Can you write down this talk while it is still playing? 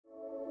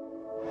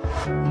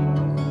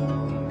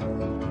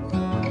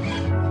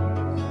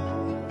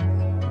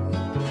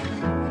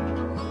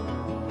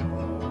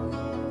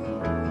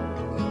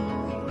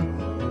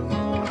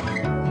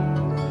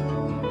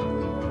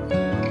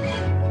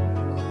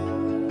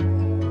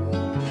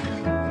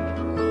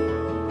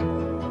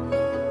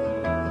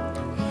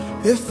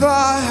If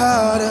I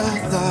had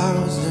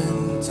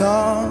 1,000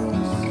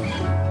 tongues,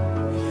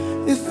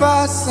 if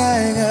I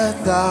sang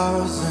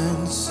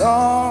 1,000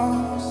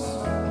 songs,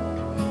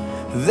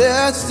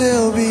 there'd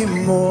still be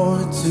more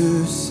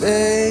to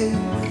say,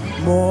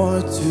 more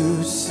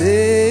to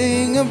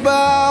sing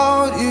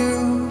about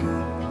you.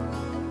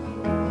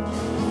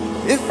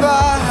 If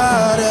I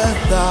had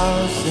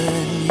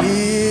 1,000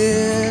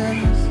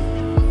 years,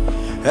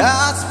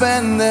 I'd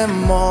spend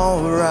them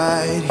all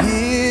right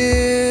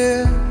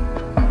here.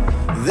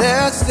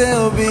 There'd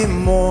still be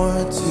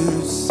more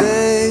to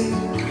say,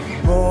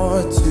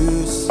 more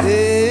to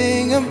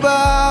sing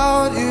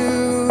about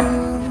you.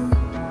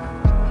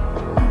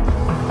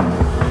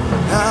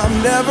 I'm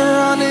never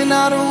running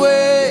out of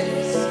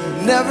ways,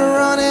 never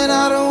running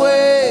out of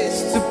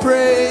ways to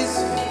praise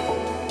you.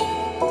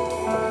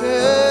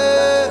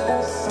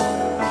 Yes.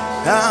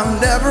 I'm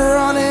never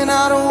running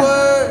out of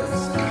words,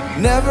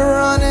 never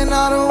running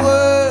out of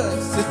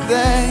words to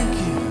thank you.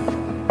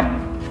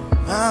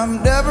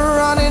 I'm never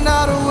running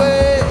out of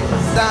ways,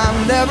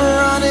 I'm never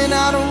running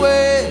out of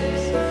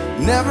ways,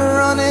 never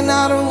running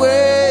out of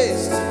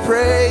ways to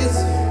praise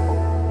you.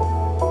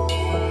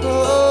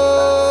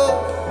 Oh,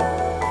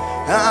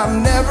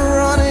 I'm never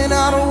running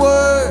out of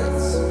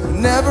words,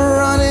 never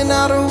running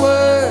out of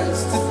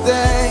words to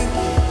thank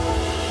you.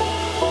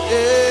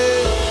 Yeah.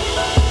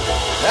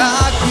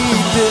 I keep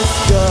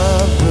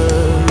discovering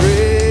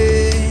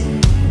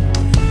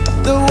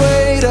the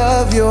weight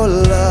of your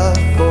love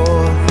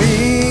for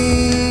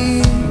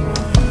me.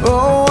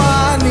 Oh,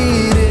 I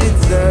need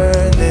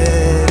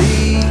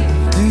eternity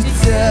to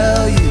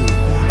tell you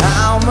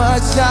how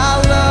much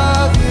I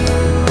love you.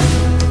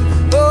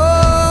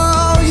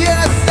 Oh,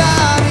 yes,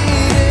 I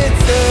need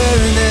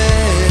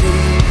eternity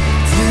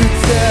to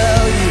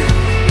tell you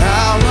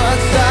how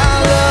much I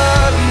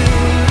love you,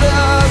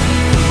 love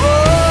you.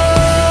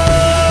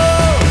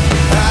 Oh,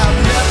 I'm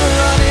never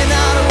running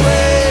out of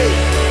ways,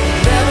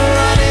 never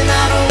running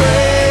out of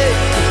ways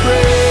to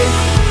praise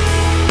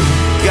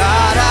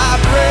God. I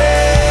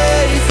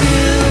praise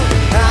you.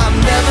 I'm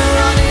never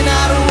running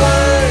out of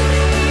words,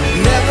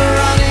 never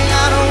running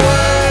out of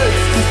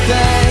words to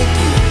thank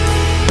you.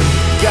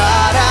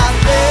 God, I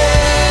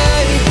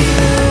thank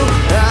you.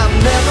 I'm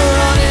never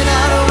running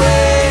out of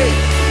ways,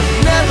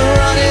 never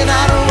running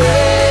out of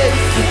ways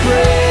to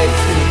praise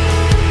you.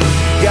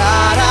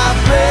 God, I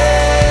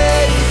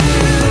praise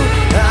you.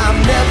 I'm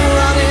never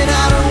running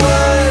out of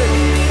words,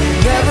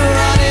 never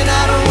running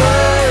out of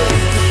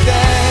words to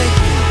thank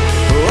you.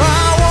 Oh,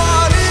 I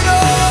want it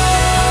all,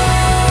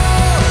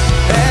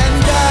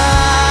 and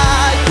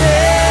I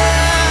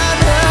can't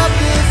help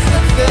this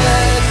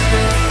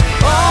affection.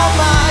 All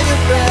my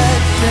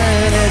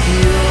affection is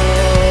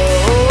yours.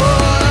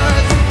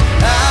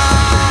 I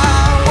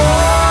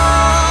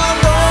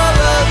want all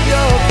of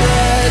your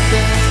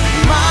presence.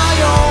 My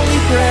only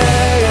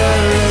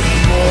prayer is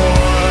more,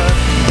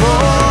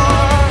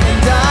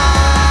 and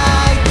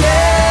I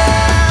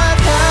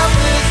can't help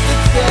this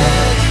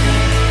affection.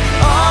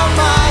 All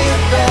my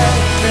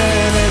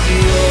affection is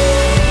yours.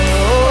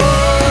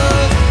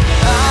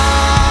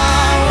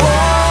 I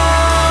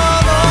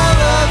want all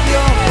of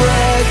your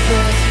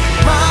presence.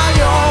 My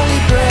only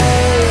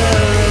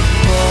prayer is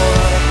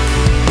more.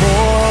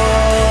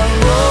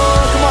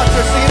 Come on,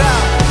 church, sing it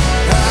out.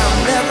 I'm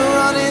never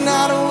running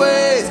out of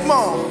ways. Come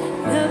on.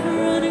 Never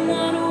running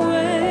out of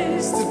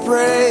ways To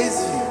praise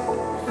you,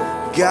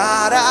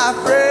 God, I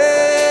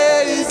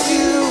praise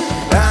you.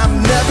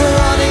 I'm never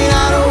running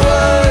out of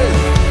words,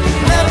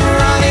 never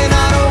running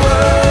out of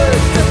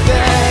words to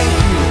thank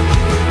you.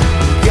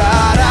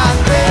 God, I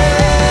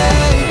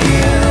thank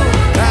you.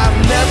 I'm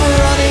never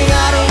running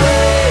out of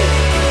ways,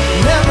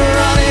 never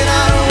running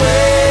out of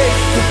ways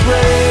to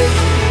praise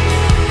you.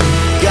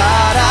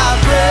 God, I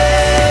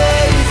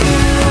praise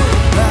you.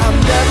 I'm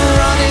never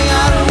running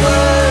out of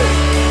words,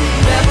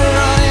 never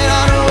running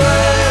out of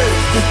words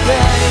to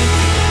thank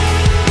you.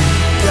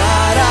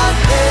 God, I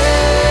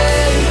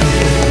thank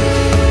you.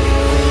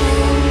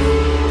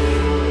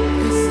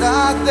 Yes,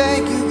 I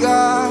thank you,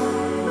 God.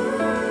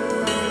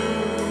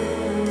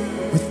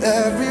 With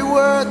every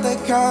word that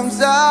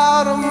comes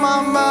out of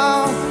my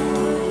mouth,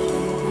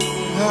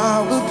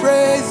 I will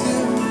praise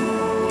you.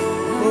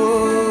 Oh.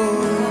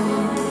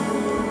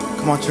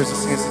 Come on, church, let's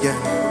sing this again.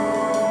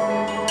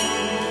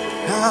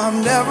 I'm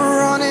never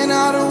running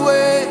out of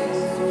ways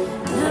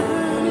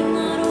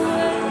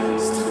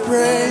to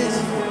praise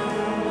you.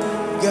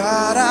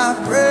 God, I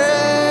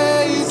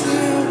praise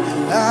you.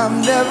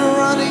 I'm never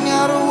running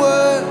out of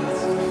words,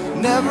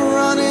 never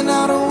running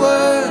out of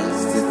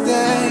words to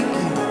thank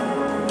you.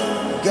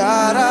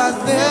 God, I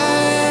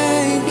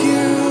thank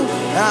you.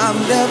 I'm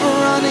never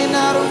running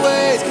out of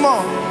ways. Come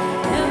on.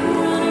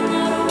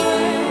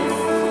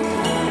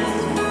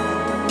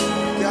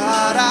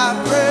 God, I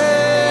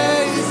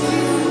praise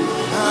you.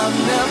 I'm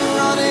never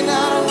running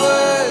out of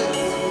words.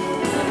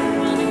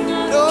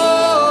 No.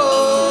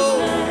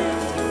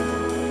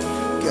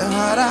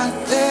 God, I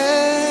thank you.